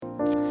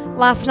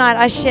Last night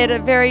I shared a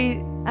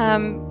very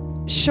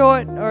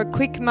short or a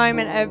quick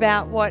moment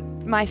about what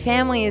my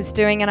family is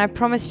doing, and I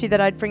promised you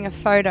that I'd bring a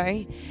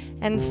photo.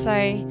 And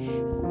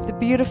so the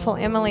beautiful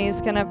Emily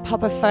is going to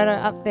pop a photo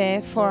up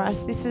there for us.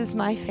 This is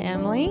my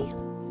family.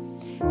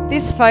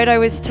 This photo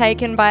was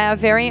taken by our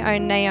very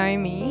own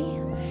Naomi,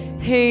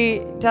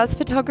 who does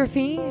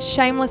photography.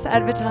 Shameless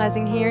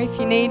advertising here if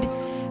you need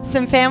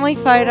some family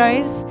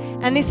photos.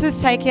 And this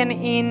was taken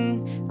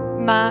in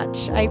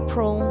March,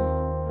 April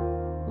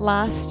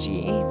last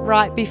year,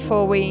 right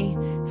before we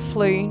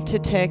flew to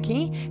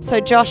Turkey. So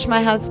Josh,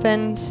 my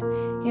husband,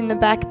 in the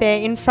back there.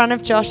 In front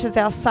of Josh is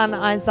our son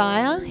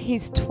Isaiah.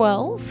 He's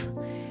 12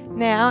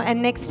 now.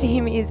 And next to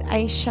him is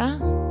Aisha.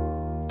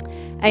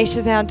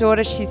 Aisha's our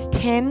daughter. She's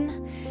 10.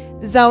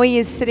 Zoe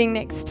is sitting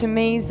next to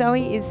me.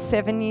 Zoe is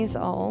 7 years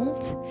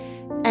old.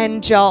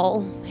 And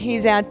Joel,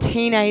 he's our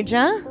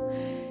teenager.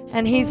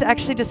 And he's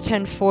actually just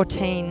turned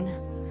 14.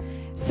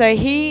 So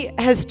he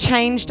has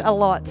changed a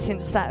lot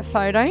since that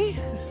photo.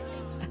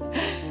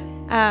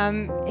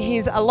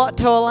 He's a lot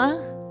taller,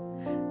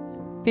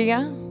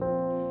 bigger.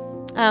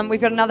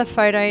 We've got another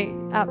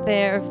photo up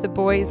there of the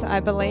boys, I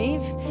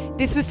believe.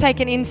 This was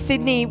taken in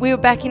Sydney. We were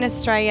back in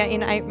Australia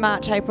in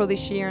March, April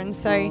this year, and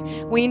so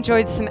we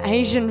enjoyed some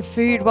Asian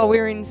food while we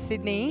were in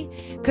Sydney.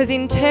 Because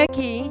in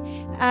Turkey,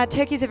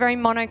 Turkey's a very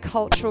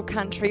monocultural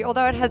country,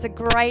 although it has a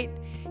great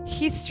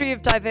history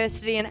of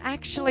diversity, and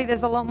actually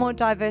there's a lot more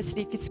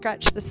diversity if you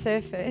scratch the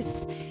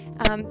surface.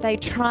 They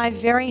try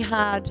very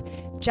hard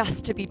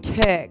just to be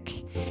Turk.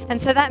 And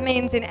so that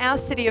means in our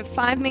city of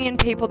 5 million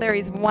people, there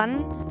is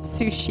one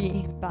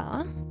sushi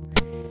bar.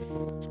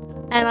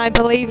 And I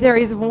believe there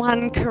is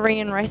one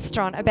Korean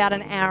restaurant about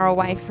an hour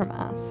away from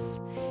us.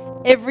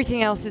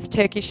 Everything else is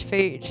Turkish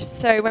food.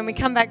 So when we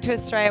come back to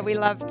Australia, we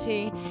love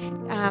to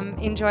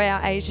enjoy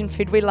our Asian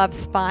food. We love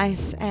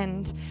spice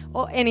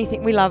or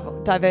anything. We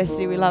love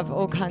diversity. We love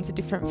all kinds of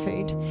different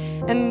food.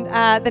 And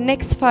the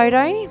next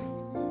photo,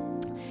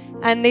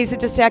 and these are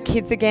just our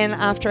kids again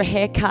after a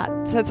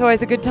haircut. So it's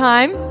always a good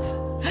time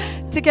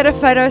to get a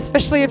photo,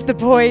 especially of the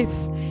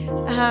boys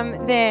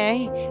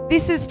there.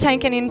 This is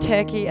taken in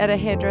Turkey at a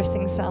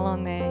hairdressing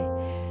salon there.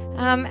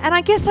 And I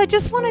guess I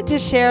just wanted to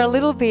share a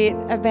little bit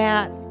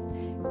about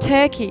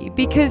Turkey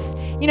because,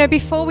 you know,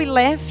 before we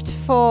left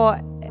for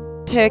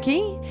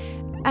Turkey,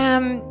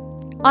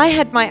 I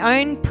had my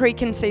own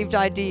preconceived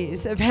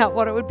ideas about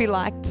what it would be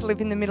like to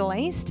live in the Middle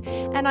East.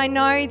 And I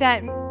know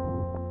that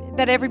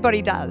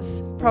everybody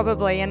does,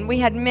 probably. And we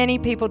had many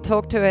people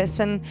talk to us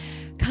and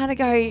kind of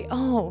go,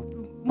 oh,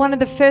 one of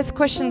the first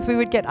questions we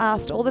would get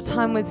asked all the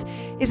time was,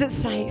 is it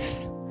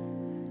safe?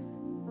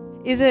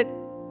 Is it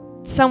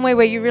somewhere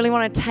where you really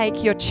want to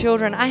take your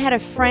children? I had a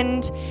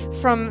friend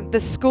from the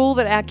school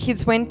that our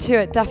kids went to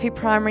at Duffy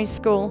Primary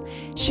School.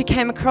 She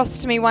came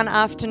across to me one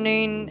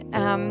afternoon.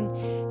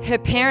 Her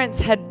parents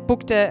had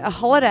booked a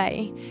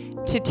holiday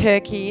to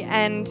Turkey,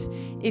 and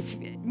if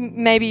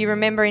maybe you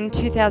remember in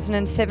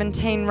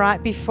 2017,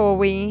 right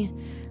before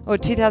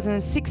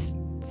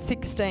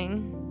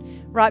 2016,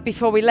 right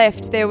before we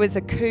left, there was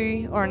a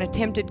coup or an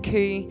attempted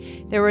coup.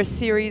 There were a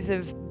series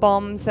of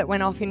bombs that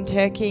went off in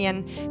Turkey,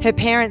 and her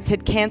parents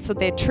had cancelled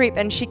their trip,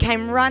 and she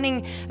came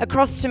running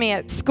across to me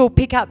at school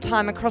pickup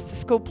time across the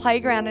school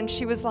playground, and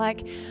she was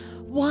like,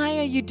 why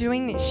are you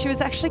doing this? She was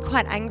actually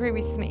quite angry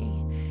with me.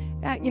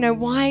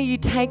 Why are you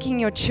taking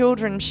your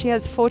children? She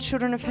has 4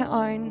 children of her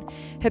own.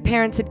 Her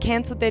parents had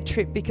cancelled their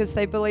trip because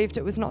they believed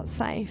it was not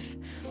safe.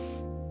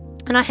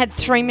 And I had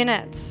 3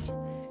 minutes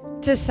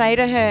to say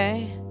to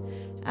her,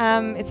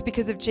 it's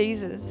because of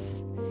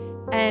Jesus.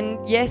 And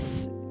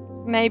yes,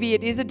 maybe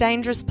it is a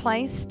dangerous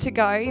place to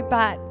go,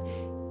 but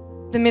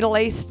the Middle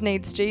East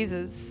needs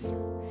Jesus.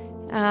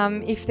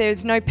 If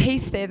there's no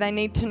peace there, they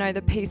need to know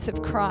the peace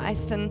of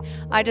Christ. And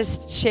I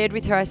just shared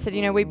with her, I said,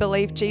 we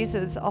believe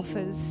Jesus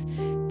offers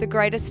the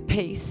greatest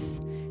peace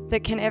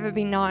that can ever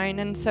be known,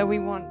 and so we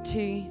want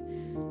to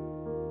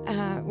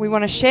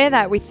share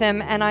that with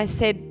them. And I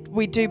said,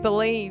 we do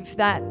believe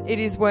that it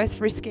is worth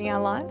risking our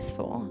lives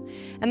for.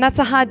 And that's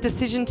a hard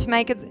decision to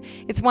make.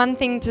 It's one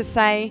thing to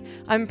say,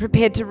 I'm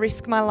prepared to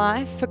risk my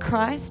life for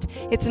Christ.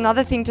 It's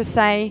another thing to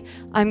say,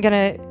 I'm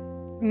going to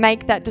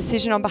make that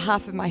decision on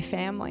behalf of my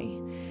family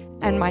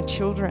and my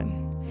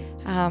children.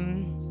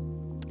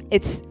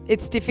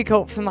 It's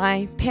difficult for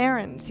my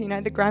parents,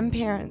 the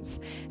grandparents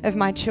of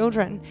my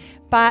children.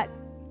 But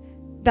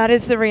that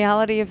is the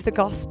reality of the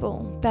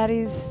gospel. That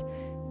is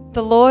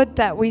the Lord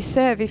that we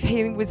serve. If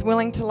he was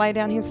willing to lay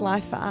down his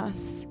life for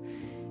us,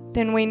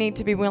 then we need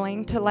to be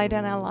willing to lay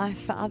down our life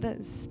for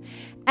others.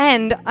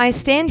 And I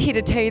stand here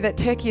to tell you that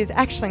Turkey is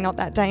actually not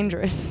that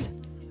dangerous.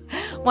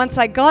 Once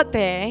I got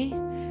there,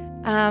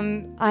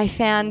 I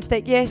found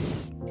that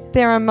yes,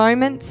 there are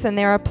moments and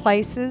there are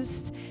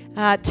places.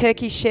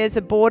 Turkey shares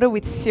a border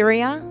with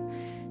Syria,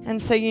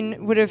 and so you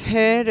would have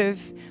heard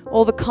of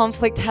all the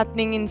conflict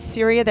happening in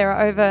Syria. There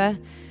are over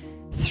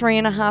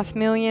 3.5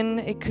 million.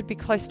 It could be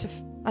close to,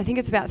 I think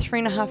it's about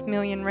 3.5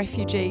 million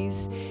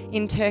refugees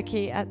in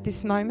Turkey at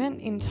this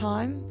moment in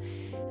time.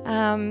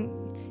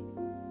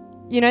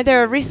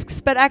 there are risks,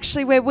 but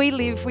actually where we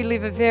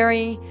live a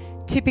very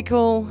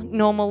typical,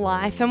 normal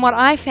life. And what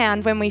I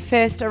found when we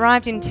first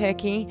arrived in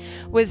Turkey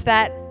was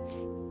that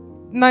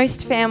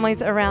most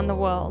families around the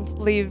world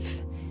live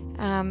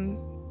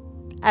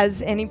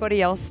as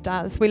anybody else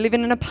does. We live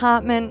in an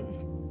apartment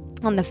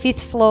on the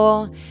 5th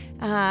floor.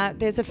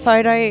 There's a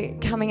photo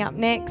coming up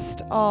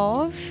next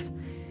of,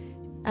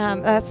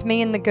 that's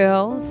me and the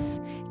girls.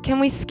 Can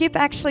we skip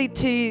actually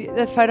to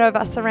the photo of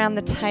us around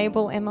the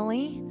table,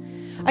 Emily?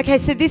 Okay,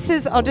 so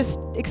I'll just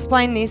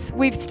explain this.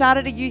 We've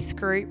started a youth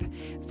group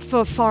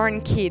for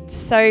foreign kids.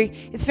 So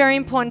it's very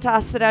important to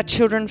us that our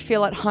children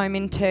feel at home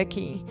in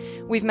Turkey.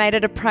 We've made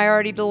it a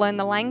priority to learn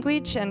the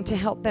language and to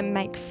help them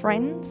make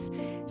friends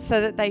so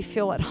that they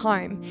feel at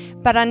home.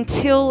 But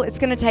until, it's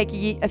going to take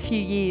a few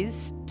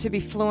years to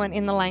be fluent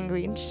in the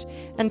language,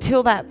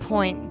 until that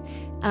point,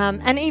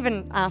 and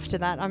even after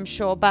that, I'm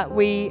sure, but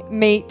we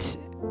meet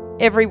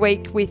every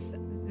week with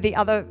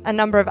a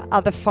number of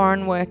other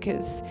foreign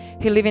workers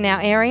who live in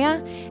our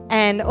area,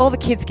 and all the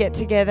kids get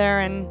together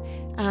and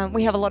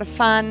we have a lot of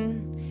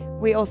fun.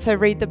 We also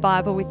read the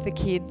Bible with the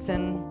kids,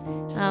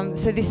 and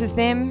so this is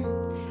them.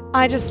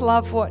 I just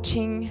love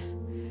watching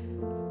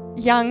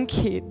young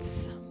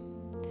kids.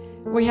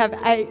 We have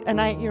an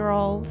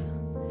 8-year-old,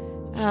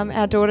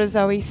 our daughter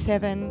Zoe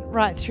 7,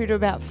 right through to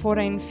about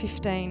 14,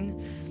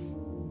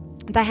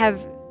 15.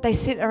 They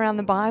sit around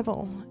the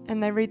Bible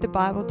and they read the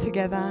Bible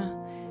together.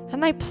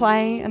 And they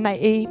play and they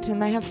eat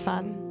and they have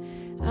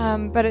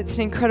fun. But it's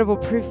an incredible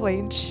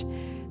privilege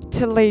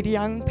to lead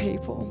young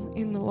people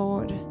in the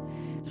Lord.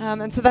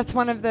 And so that's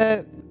one of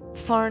the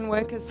foreign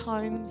workers'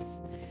 homes.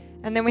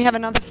 And then we have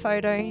another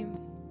photo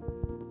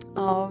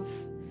of,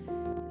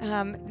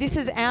 this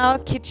is our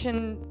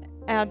kitchen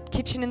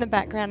in the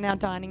background, our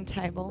dining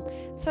table.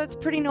 So it's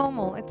pretty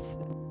normal. It's,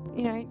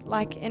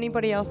 like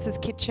anybody else's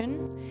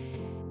kitchen.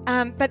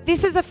 But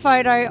this is a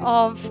photo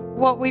of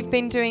what we've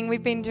been doing.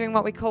 We've been doing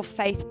what we call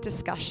faith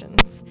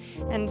discussions,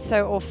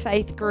 or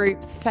faith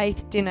groups,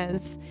 faith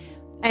dinners.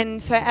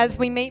 And so as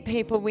we meet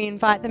people, we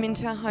invite them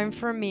into our home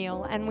for a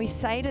meal, and we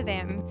say to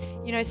them,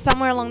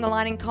 somewhere along the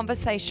line in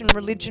conversation,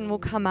 religion will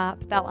come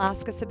up. They'll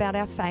ask us about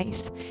our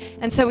faith.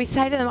 And so we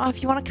say to them,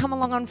 if you want to come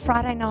along on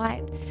Friday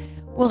night,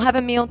 we'll have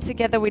a meal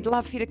together. We'd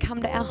love for you to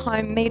come to our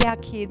home, meet our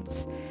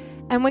kids.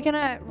 And we're going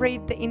to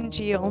read the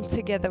Injil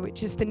together,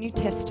 which is the New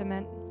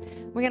Testament.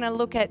 We're going to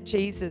look at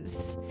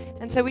Jesus.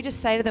 And so we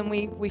just say to them,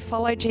 we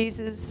follow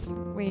Jesus,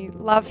 we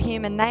love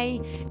him, and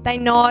they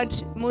nod.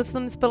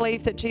 Muslims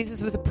believe that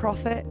Jesus was a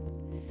prophet.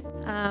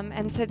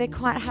 And so they're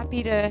quite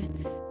happy to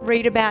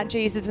read about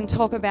Jesus and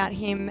talk about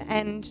him.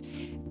 And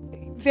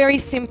very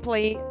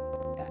simply,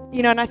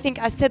 and I think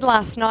I said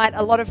last night,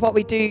 a lot of what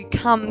we do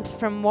comes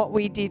from what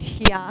we did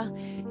here.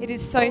 It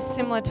is so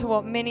similar to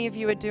what many of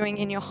you are doing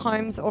in your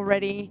homes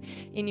already,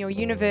 in your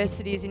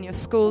universities, in your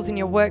schools, in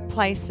your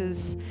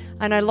workplaces.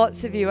 I know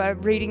lots of you are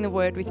reading the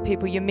word with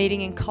people. You're meeting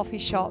in coffee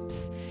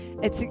shops.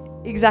 It's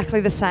exactly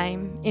the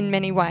same in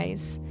many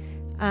ways.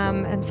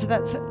 And so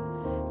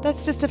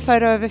that's just a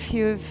photo of a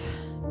few of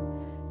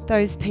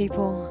those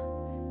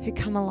people who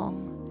come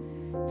along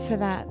for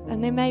that.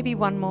 And there may be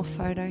one more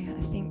photo,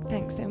 I think.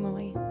 Thanks,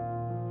 Emily.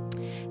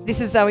 This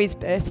is Zoe's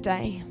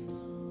birthday.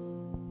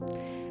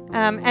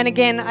 And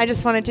again, I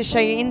just wanted to show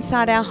you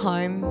inside our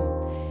home.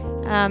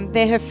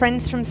 They're her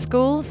friends from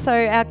school.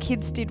 So our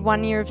kids did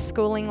 1 year of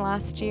schooling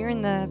last year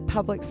in the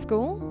public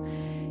school.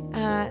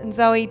 And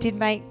Zoe did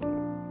make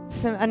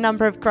a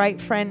number of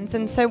great friends.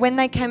 And so when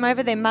they came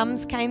over, their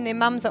mums came. Their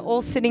mums are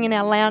all sitting in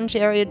our lounge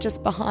area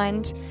just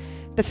behind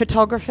the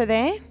photographer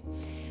there.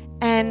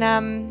 And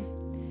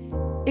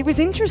it was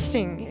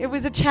interesting. It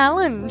was a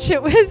challenge.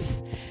 It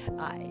was...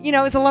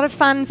 it was a lot of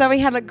fun. Zoe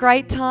had a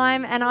great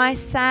time, and I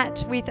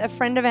sat with a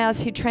friend of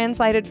ours who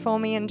translated for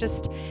me and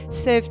just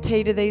served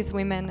tea to these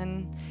women.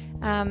 And,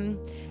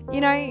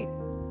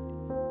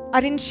 I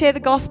didn't share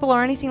the gospel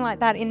or anything like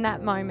that in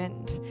that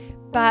moment,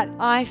 but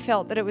I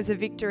felt that it was a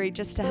victory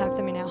just to have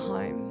them in our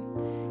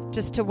home,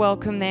 just to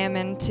welcome them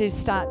and to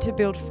start to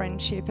build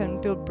friendship and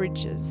build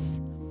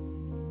bridges.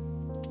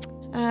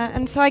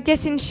 And so I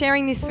guess in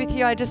sharing this with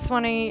you, I just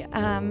want to...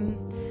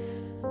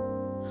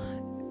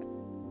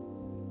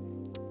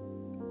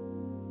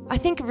 I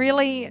think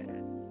really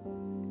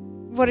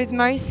what is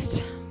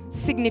most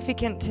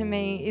significant to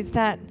me is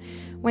that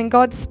when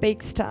God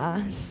speaks to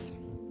us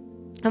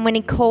and when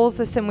he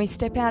calls us and we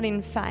step out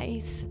in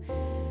faith,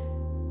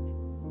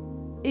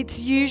 it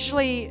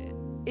usually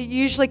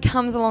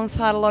comes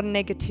alongside a lot of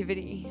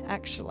negativity,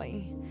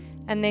 actually.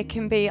 And there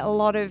can be a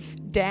lot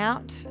of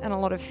doubt and a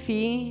lot of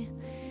fear,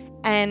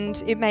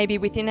 and it may be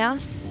within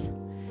us.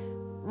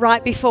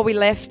 Right before we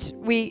left,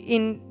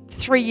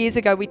 3 years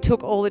ago, we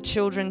took all the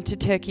children to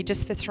Turkey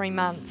just for 3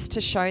 months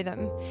to show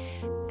them.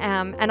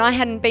 And I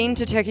hadn't been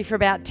to Turkey for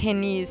about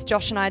 10 years.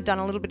 Josh and I had done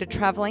a little bit of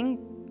travelling,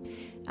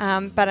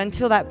 but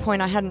until that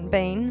point I hadn't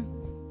been.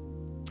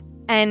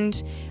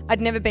 And I'd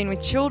never been with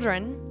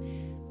children.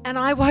 And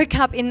I woke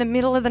up in the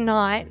middle of the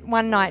night,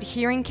 one night,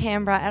 here in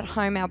Canberra at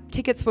home. Our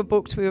tickets were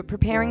booked. We were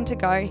preparing to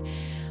go.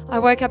 I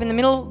woke up in the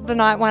middle of the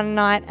night one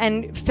night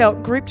and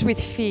felt gripped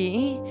with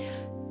fear.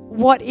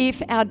 What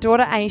if our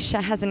daughter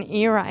Aisha has an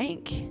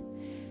earache?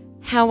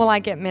 How will I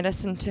get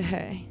medicine to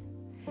her?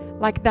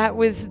 Like that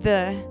was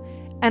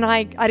and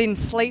I didn't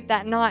sleep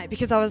that night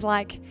because I was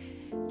like,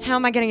 how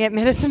am I going to get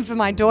medicine for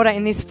my daughter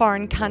in this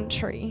foreign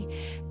country?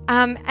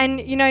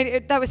 And, you know,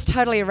 that was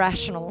totally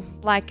irrational.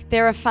 Like,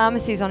 there are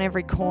pharmacies on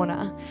every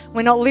corner.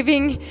 We're not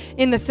living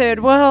in the third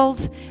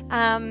world.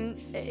 Children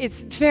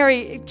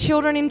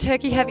in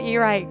Turkey have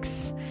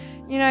earaches.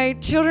 You know,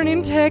 children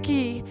in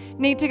Turkey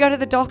need to go to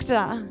the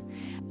doctor.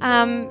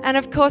 And,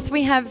 of course,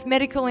 we have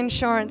medical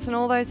insurance and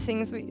all those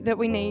things that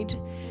we need.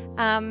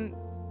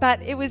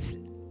 But it was,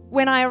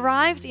 when I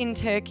arrived in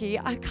Turkey,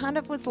 I kind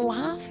of was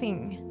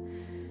laughing.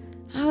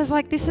 I was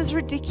like, this is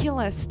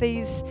ridiculous,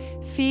 these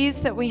fears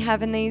that we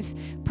have and these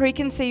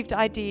preconceived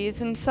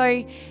ideas. And so,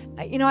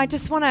 you know, I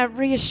just want to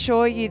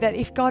reassure you that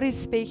if God is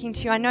speaking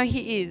to you, I know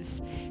He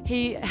is.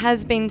 He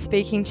has been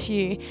speaking to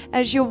you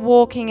as you're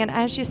walking and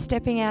as you're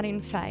stepping out in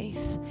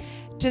faith.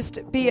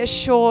 Just be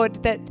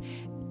assured that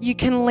you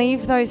can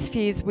leave those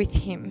fears with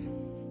Him.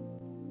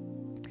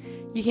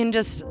 You can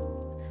just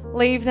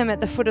leave them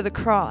at the foot of the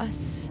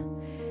cross.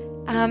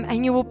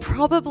 And you will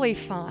probably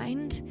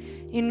find,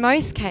 in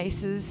most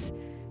cases,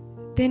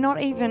 they're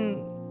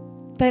nothing.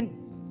 They're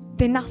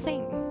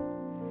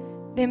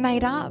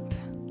made up.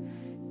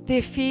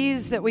 They're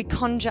fears that we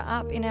conjure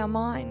up in our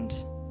mind.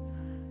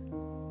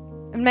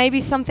 And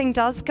maybe something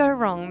does go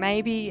wrong.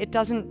 Maybe it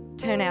doesn't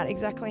turn out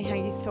exactly how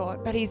you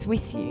thought, but He's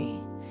with you.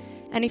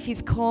 And if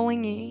He's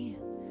calling you,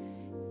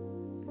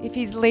 if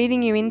He's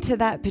leading you into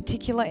that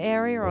particular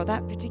area or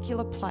that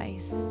particular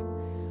place,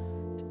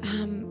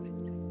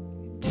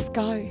 just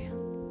go.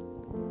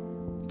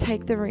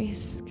 Take the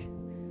risk.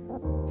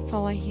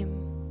 Follow Him.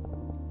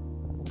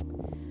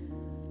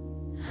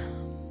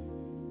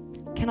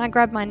 Can I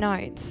grab my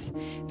notes?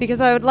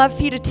 Because I would love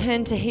for you to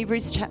turn to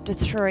Hebrews chapter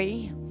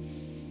 3.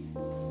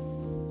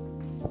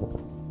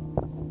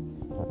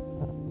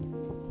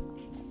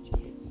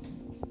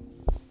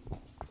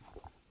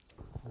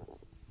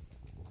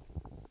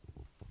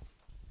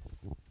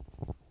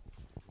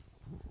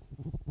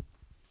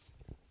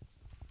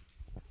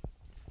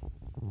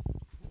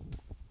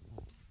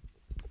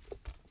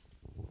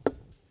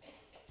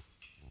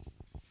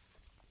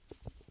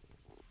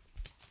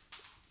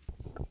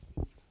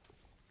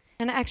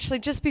 And actually,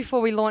 just before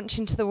we launch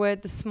into the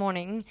word this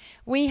morning,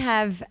 we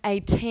have a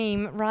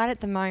team right at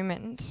the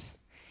moment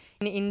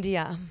in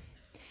India,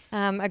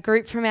 a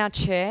group from our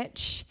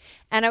church.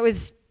 And it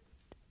was,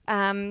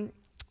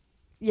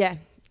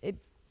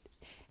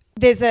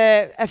 there's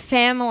a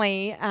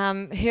family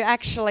who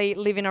actually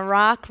live in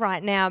Iraq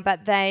right now,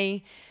 but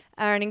they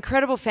are an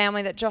incredible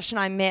family that Josh and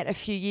I met a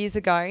few years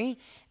ago.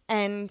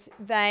 And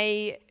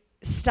they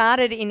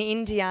started in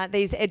India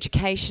these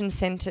education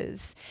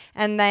centres,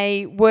 and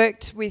they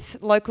worked with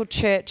local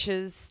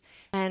churches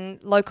and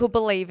local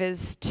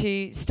believers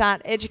to start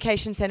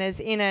education centres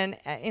in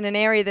an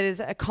area that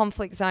is a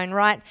conflict zone,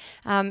 right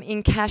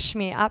in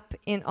Kashmir, up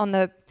on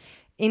the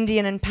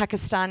Indian and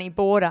Pakistani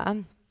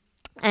border.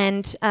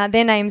 And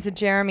their names are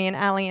Jeremy and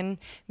Ali, and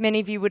many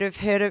of you would have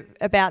heard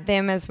about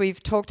them as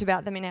we've talked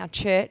about them in our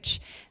church.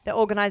 The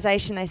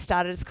organisation they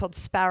started is called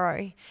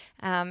Sparrow,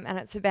 and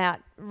it's about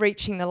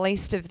reaching the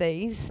least of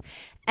these.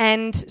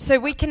 And so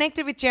we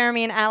connected with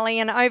Jeremy and Ali,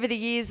 and over the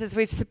years as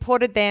we've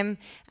supported them,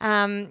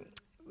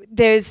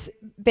 there's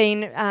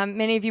been,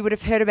 many of you would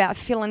have heard about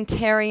Phil and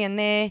Terry and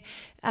their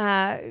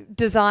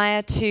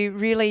desire to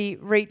really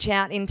reach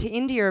out into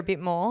India a bit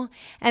more.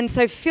 And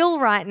so Phil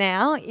right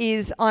now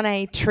is on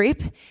a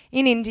trip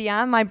in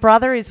India. My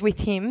brother is with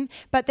him.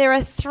 But there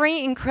are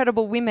 3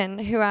 incredible women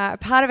who are a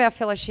part of our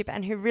fellowship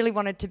and who really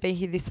wanted to be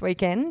here this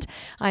weekend,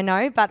 I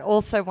know, but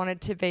also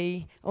wanted to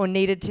be or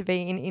needed to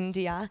be in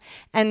India.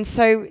 And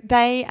so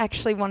they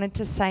actually wanted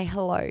to say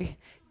hello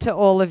to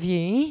all of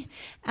you.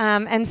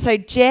 And so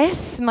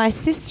Jess, my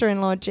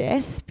sister-in-law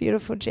Jess,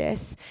 beautiful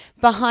Jess,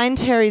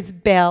 behind her is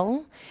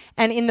Belle,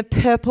 and in the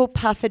purple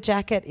puffer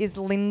jacket is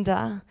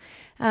Linda.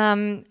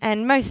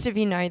 And most of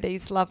you know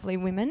these lovely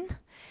women.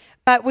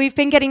 But we've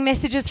been getting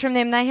messages from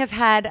them. They have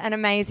had an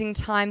amazing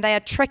time. They are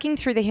trekking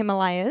through the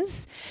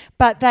Himalayas,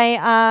 but they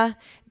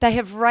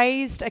have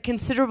raised a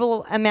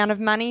considerable amount of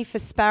money for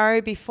Sparrow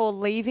before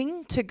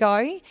leaving to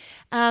go.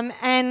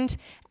 And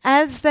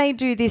as they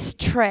do this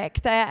trek,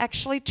 they are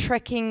actually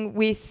trekking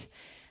with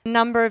a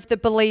number of the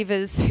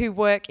believers who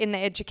work in the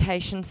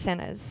education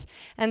centres.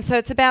 And so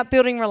it's about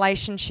building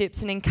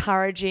relationships and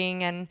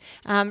encouraging and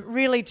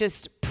really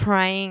just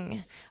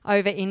praying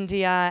over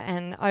India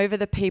and over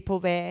the people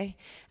there.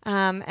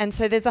 And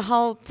so there's a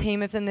whole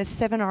team of them. There's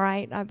 7 or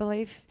 8, I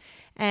believe.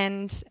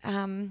 And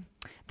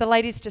the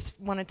ladies just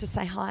wanted to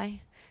say hi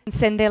and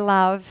send their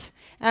love.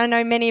 And I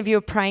know many of you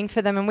are praying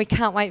for them, and we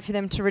can't wait for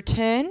them to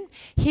return.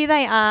 Here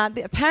they are.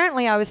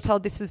 Apparently, I was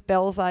told this was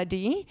Belle's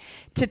idea,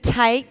 to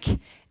take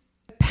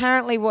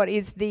apparently what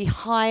is the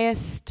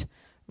highest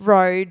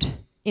road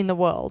in the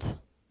world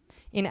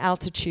in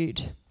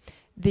altitude,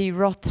 the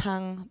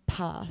Rohtang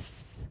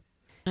Pass.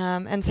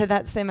 And so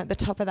that's them at the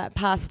top of that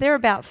pass. They're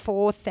about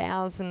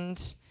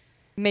 4,000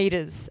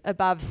 metres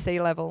above sea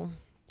level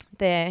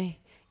there.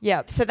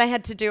 Yep, so they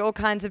had to do all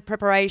kinds of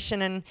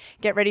preparation and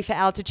get ready for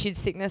altitude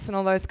sickness and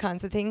all those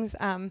kinds of things.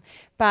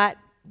 But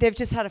they've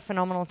just had a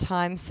phenomenal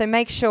time. So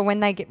make sure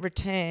when they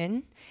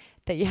return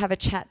that you have a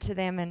chat to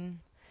them and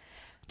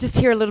just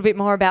hear a little bit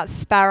more about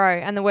Sparrow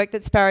and the work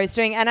that Sparrow is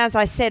doing. And as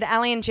I said,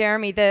 Ali and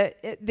Jeremy,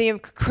 the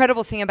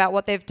incredible thing about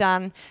what they've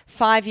done,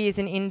 5 years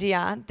in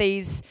India,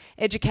 these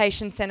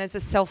education centres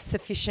are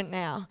self-sufficient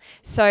now.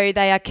 So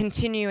they are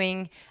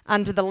continuing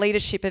under the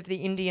leadership of the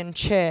Indian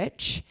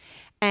church.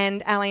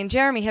 And Ali and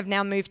Jeremy have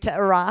now moved to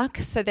Iraq,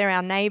 so they're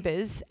our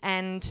neighbours,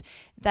 and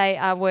they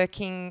are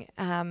working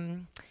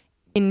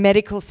in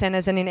medical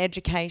centres and in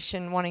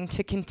education, wanting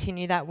to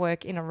continue that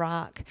work in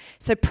Iraq.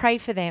 So pray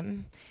for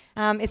them.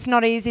 It's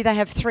not easy. They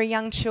have 3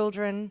 young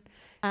children.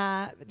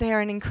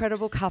 They're an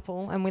incredible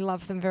couple, and we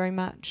love them very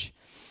much.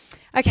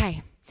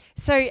 Okay,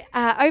 so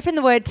open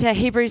the word to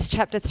Hebrews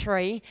chapter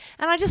 3,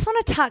 and I just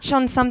want to touch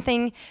on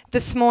something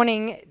this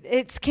morning.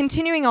 It's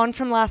continuing on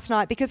from last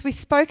night because we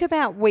spoke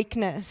about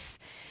weakness,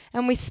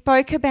 and we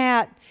spoke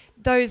about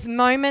those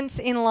moments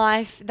in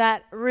life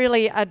that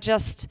really are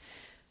just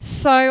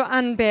so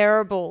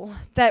unbearable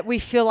that we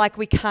feel like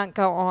we can't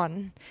go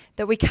on,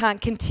 that we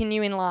can't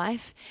continue in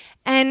life.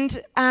 And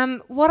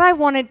what I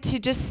wanted to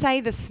just say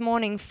this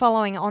morning,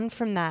 following on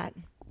from that,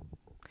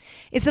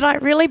 is that I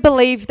really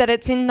believe that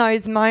it's in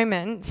those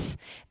moments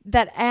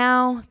that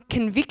our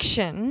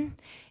conviction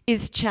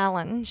is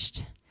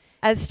challenged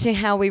as to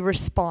how we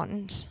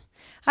respond.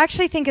 I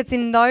actually think it's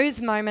in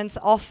those moments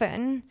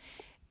often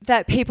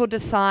that people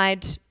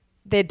decide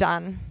they're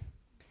done.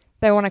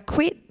 They want to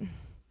quit.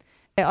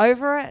 They're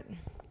over it.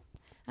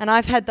 And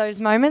I've had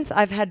those moments.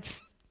 I've had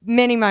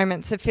many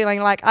moments of feeling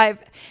like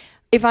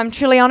if I'm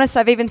truly honest,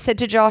 I've even said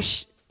to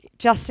Josh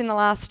just in the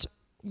last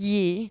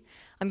year,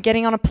 I'm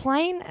getting on a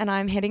plane and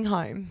I'm heading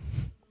home.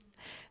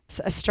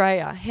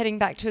 Australia, heading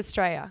back to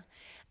Australia.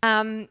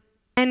 And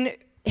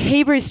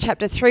Hebrews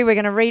chapter 3, we're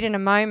going to read in a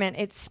moment,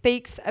 it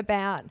speaks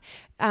about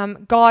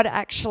God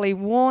actually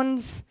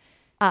warns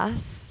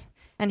us,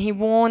 and he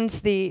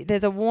warns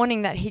there's a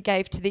warning that he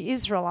gave to the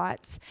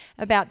Israelites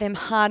about them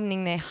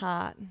hardening their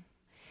heart.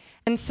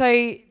 And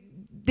so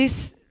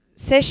this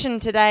session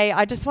today,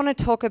 I just want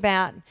to talk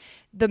about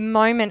the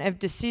moment of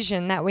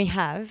decision that we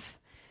have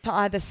to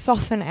either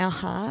soften our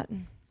heart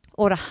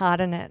or to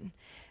harden it.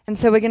 And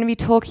so we're going to be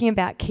talking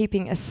about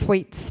keeping a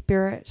sweet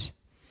spirit.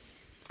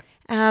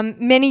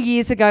 Many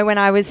years ago when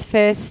I was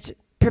first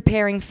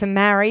preparing for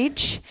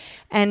marriage,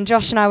 and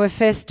Josh and I were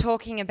first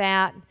talking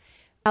about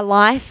our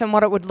life and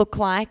what it would look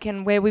like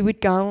and where we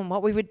would go and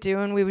what we would do,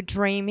 and we were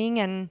dreaming.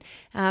 And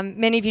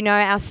many of you know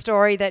our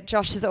story that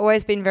Josh has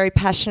always been very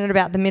passionate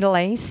about the Middle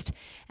East.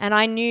 And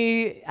I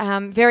knew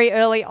very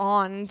early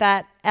on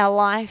that our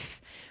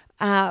life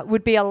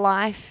would be a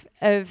life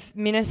of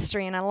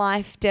ministry and a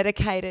life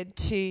dedicated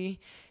to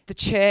the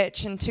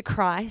church and to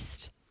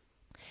Christ.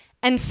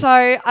 And so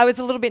I was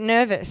a little bit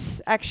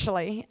nervous,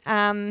 actually.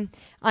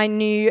 I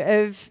knew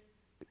of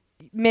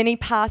many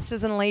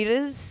pastors and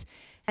leaders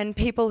and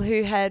people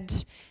who had,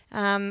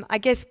 I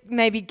guess,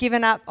 maybe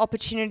given up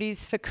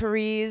opportunities for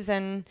careers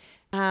and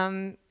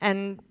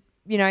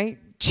you know,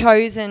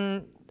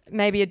 chosen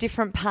maybe a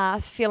different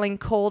path, feeling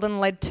called and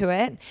led to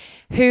it,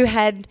 who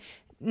had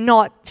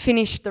not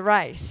finished the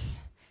race,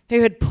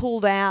 who had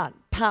pulled out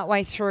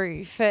partway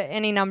through for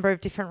any number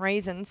of different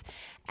reasons.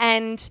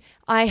 And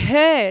I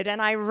heard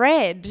and I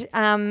read,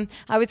 I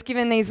was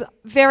given these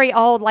very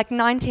old, like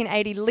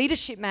 1980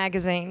 leadership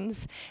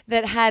magazines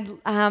that had,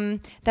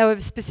 they were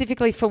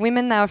specifically for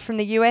women, they were from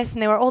the US,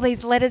 and there were all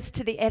these letters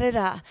to the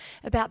editor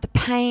about the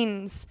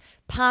pains,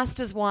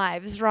 pastors'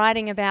 wives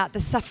writing about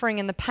the suffering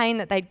and the pain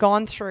that they'd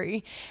gone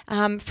through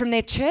from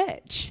their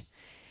church.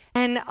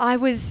 And I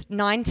was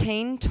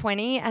 19,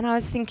 20, and I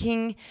was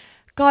thinking,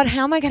 God,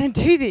 how am I going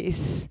to do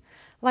this?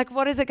 Like,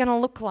 what is it going to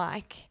look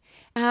like?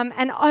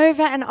 And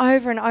over and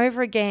over and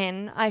over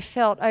again, I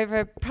felt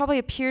over probably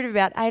a period of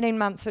about 18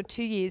 months or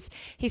 2 years,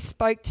 he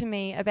spoke to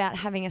me about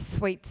having a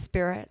sweet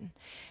spirit.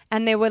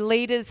 And there were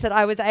leaders that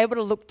I was able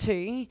to look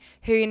to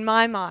who, in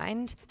my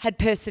mind, had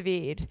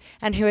persevered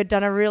and who had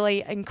done a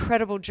really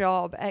incredible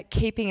job at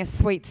keeping a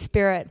sweet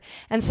spirit.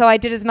 And so I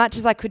did as much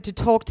as I could to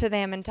talk to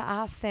them and to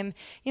ask them,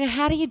 you know,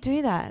 how do you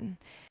do that?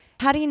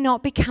 How do you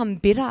not become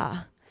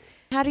bitter?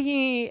 How do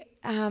you...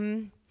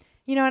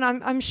 you know,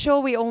 and I'm sure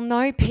we all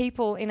know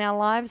people in our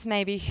lives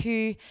maybe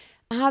who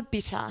are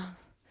bitter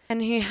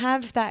and who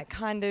have that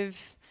kind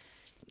of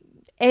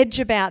edge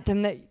about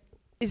them that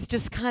is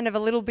just kind of a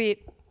little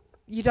bit,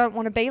 you don't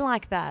want to be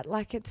like that.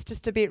 Like, it's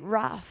just a bit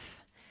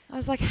rough. I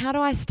was like, how do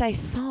I stay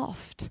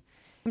soft?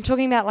 I'm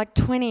talking about like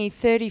 20,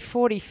 30,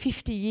 40,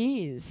 50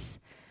 years.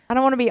 I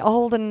don't want to be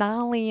old and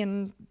gnarly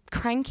and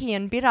cranky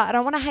and bitter. I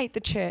don't want to hate the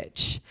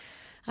church.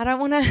 I don't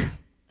want to...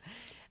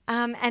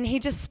 and he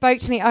just spoke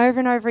to me over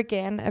and over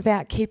again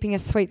about keeping a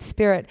sweet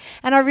spirit.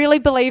 And I really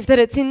believe that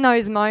it's in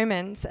those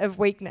moments of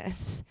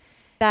weakness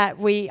that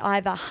we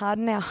either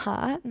harden our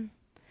heart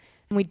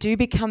We do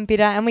become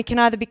bitter, and we can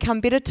either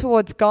become bitter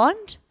towards God.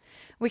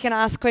 We can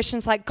ask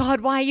questions like, God,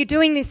 why are you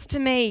doing this to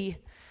me?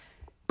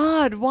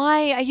 God,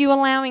 why are you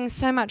allowing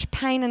so much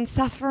pain and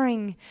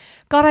suffering?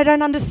 God, I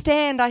don't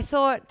understand. I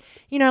thought,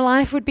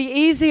 life would be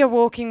easier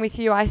walking with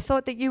you. I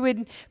thought that you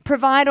would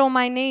provide all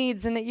my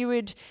needs and that you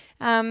would,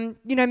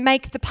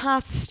 make the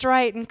path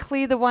straight and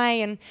clear the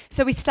way. And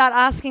so we start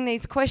asking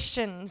these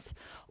questions.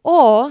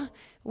 Or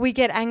we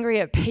get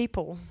angry at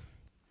people.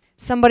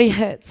 Somebody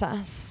hurts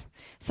us.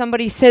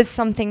 Somebody says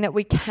something that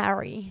we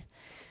carry.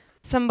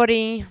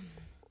 Somebody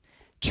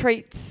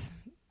treats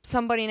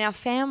somebody in our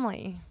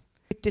family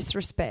with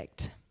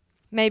disrespect.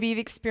 Maybe you've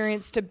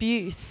experienced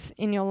abuse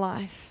in your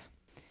life.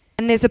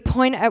 And there's a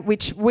point at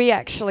which we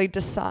actually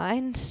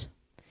decide,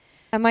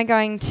 am I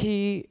going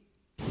to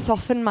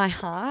soften my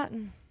heart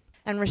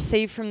and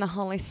receive from the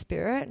Holy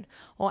Spirit,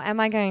 or am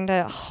I going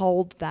to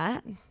hold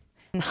that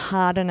and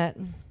harden it?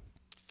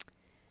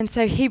 And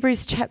so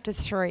Hebrews chapter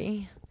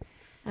 3,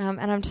 and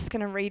I'm just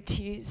going to read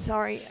to you.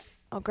 Sorry,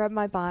 I'll grab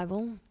my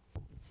Bible.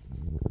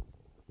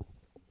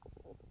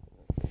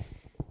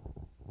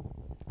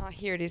 Oh,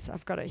 here it is.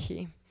 I've got it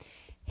here.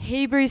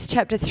 Hebrews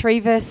chapter 3,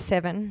 verse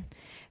 7.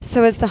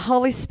 So as the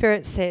Holy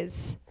Spirit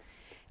says,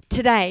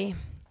 today,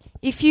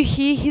 if you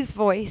hear his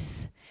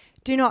voice,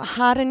 do not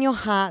harden your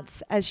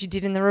hearts as you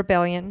did in the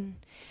rebellion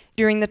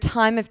during the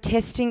time of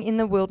testing in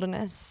the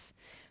wilderness,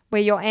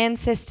 where your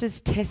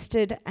ancestors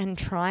tested and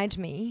tried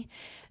me,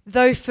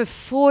 though for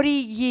 40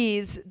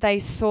 years they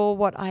saw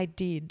what I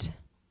did.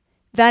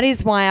 That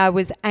is why I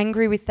was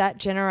angry with that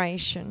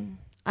generation.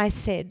 I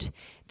said,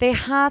 their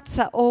hearts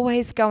are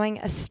always going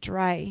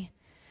astray,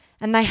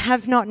 and they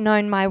have not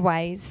known my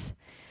ways.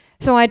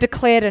 So I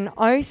declared an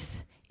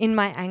oath in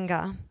my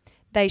anger,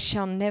 they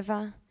shall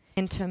never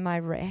enter my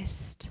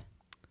rest.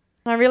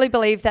 And I really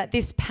believe that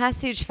this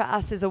passage for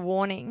us is a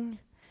warning,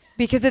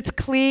 because it's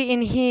clear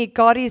in here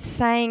God is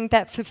saying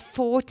that for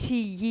 40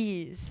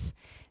 years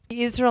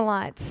the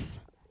Israelites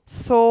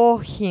saw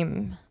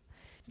him.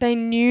 They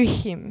knew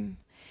him.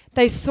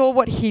 They saw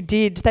what he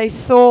did. They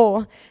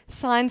saw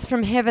signs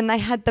from heaven. They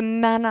had the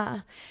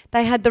manna.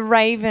 They had the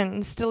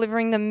ravens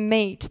delivering them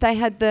meat. They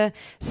had the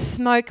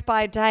smoke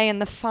by day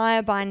and the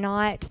fire by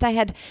night. They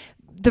had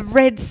the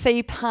Red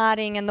Sea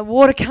parting and the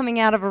water coming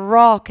out of a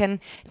rock. And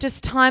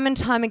just time and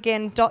time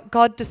again,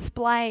 God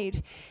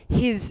displayed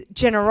his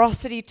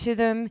generosity to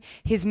them,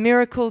 his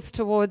miracles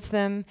towards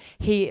them.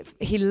 He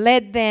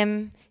led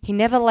them. He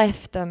never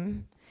left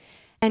them.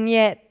 And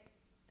yet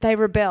they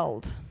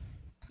rebelled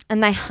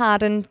and they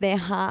hardened their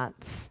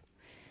hearts.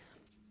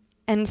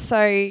 And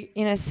so,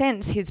 in a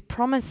sense, his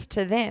promise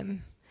to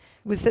them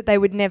was that they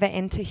would never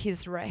enter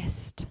his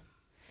rest.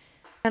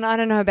 And I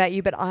don't know about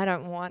you, but I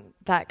don't want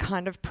that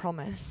kind of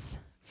promise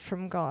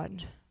from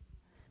God.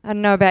 I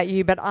don't know about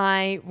you, but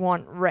I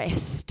want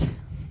rest.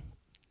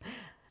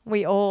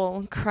 We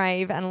all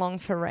crave and long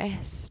for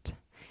rest.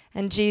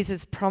 And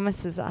Jesus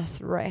promises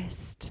us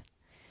rest.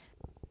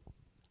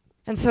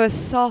 And so a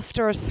soft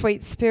or a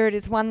sweet spirit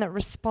is one that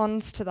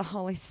responds to the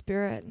Holy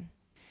Spirit.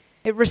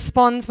 It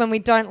responds when we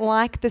don't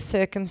like the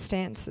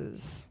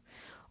circumstances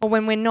or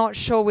when we're not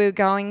sure we're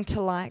going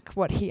to like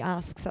what he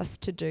asks us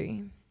to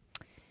do.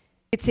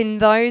 It's in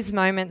those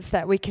moments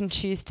that we can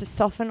choose to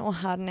soften or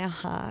harden our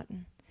heart.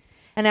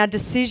 And our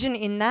decision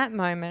in that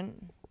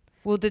moment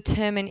will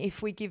determine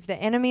if we give the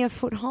enemy a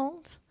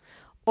foothold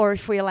or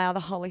if we allow the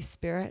Holy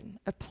Spirit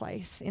a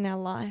place in our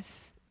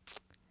life.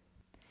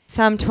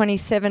 Psalm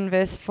 27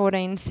 verse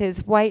 14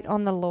 says, wait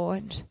on the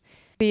Lord,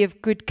 be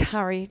of good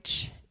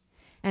courage,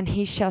 and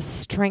he shall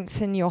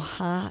strengthen your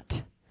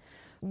heart.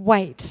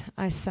 Wait,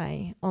 I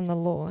say, on the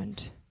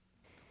Lord.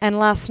 And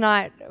last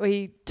night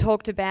we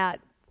talked about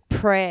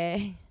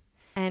prayer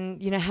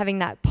and, having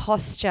that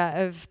posture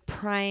of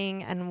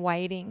praying and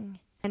waiting.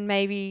 And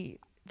maybe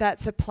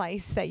that's a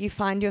place that you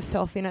find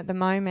yourself in at the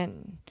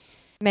moment.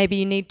 Maybe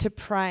you need to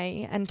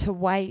pray and to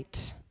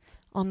wait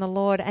on the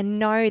Lord and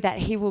know that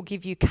he will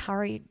give you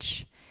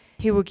courage.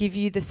 He will give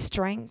you the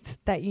strength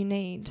that you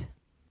need.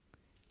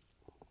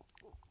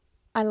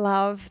 I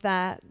love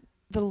that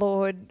the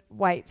Lord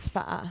waits for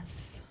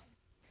us.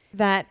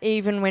 That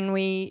even when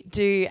we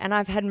do, and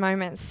I've had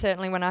moments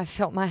certainly when I've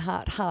felt my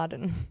heart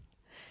harden.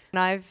 And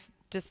I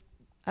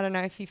don't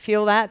know if you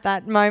feel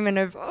that moment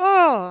of,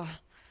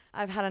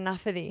 I've had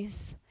enough of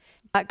this.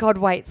 But God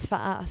waits for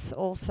us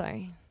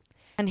also.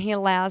 And he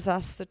allows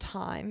us the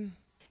time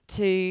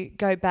to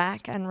go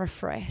back and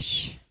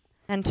refresh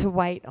and to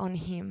wait on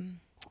him.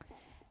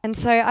 And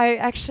so I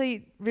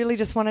actually really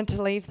just wanted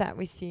to leave that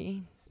with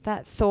you,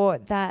 that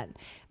thought that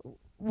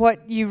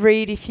what you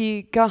read, if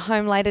you go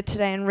home later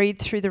today and read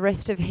through the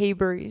rest of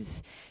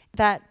Hebrews,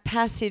 that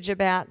passage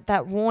about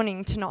that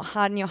warning to not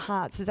harden your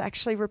hearts is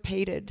actually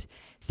repeated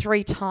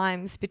 3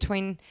 times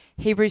between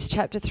Hebrews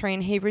chapter 3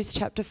 and Hebrews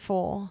chapter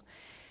 4.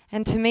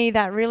 And to me,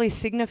 that really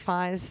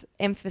signifies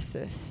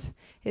emphasis.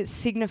 It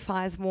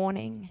signifies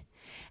warning.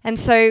 And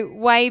so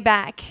way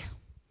back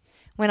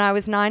when I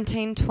was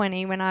 19,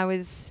 20, when I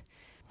was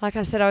like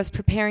I said, I was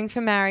preparing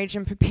for marriage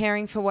and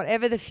preparing for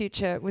whatever the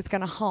future was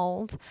going to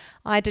hold.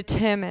 I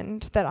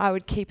determined that I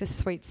would keep a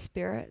sweet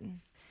spirit.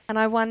 And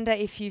I wonder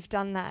if you've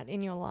done that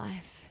in your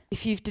life.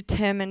 If you've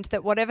determined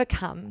that whatever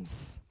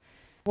comes,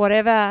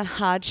 whatever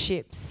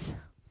hardships,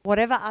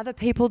 whatever other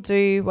people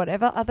do,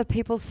 whatever other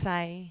people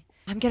say,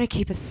 I'm going to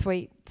keep a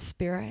sweet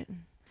spirit.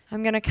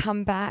 I'm going to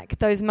come back.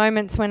 Those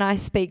moments when I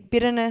speak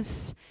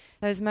bitterness,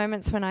 those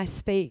moments when I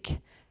speak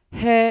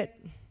hurt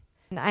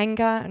and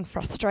anger and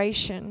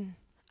frustration,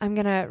 I'm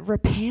going to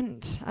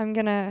repent. I'm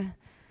going to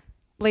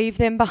leave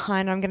them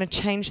behind. I'm going to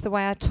change the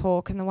way I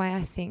talk and the way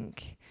I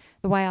think,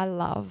 the way I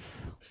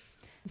love.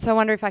 So I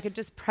wonder if I could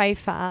just pray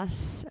for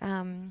us.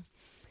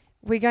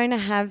 We're going to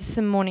have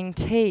some morning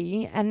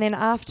tea, and then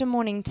after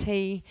morning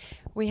tea,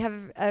 we have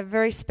a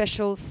very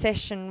special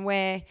session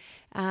where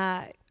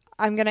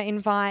I'm going to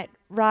invite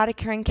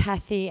Radhika and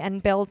Kathy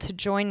and Belle to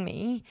join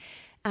me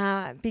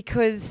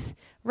because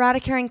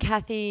Radhika and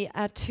Kathy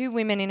are two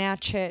women in our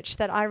church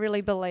that I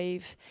really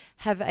believe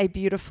have a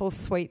beautiful,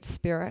 sweet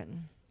spirit.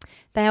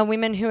 They are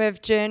women who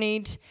have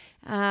journeyed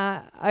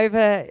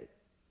over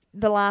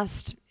the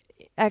last,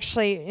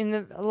 actually in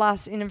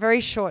a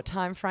very short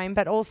time frame,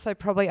 but also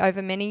probably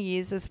over many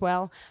years as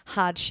well,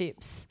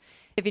 hardships.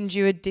 They've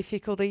endured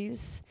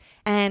difficulties.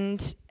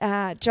 And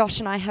Josh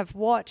and I have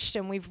watched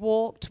and we've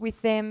walked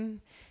with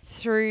them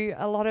through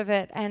a lot of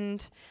it.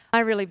 And I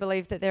really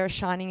believe that they're a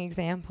shining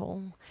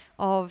example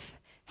of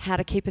how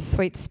to keep a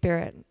sweet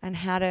spirit and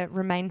how to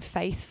remain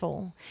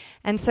faithful.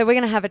 And so we're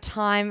going to have a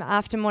time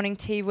after morning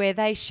tea where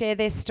they share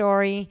their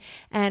story,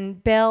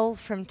 and Belle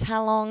from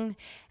Talong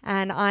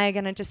and I are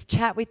going to just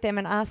chat with them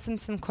and ask them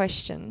some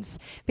questions,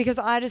 because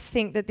I just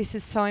think that this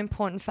is so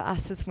important for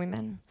us as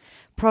women.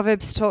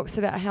 Proverbs talks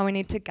about how we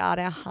need to guard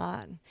our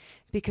heart,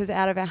 because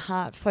out of our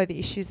heart flow the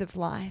issues of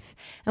life,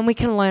 and we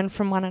can learn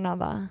from one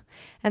another.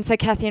 And so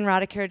Kathy and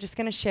Radhika are just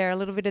going to share a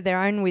little bit of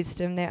their own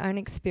wisdom, their own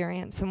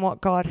experience, and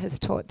what God has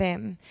taught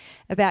them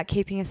about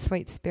keeping a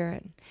sweet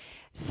spirit.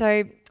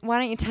 So why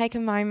don't you take a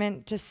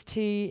moment just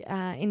to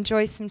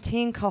enjoy some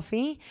tea and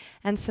coffee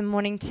and some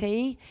morning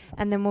tea,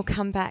 and then we'll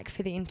come back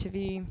for the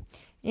interview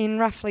in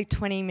roughly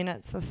 20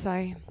 minutes or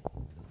so.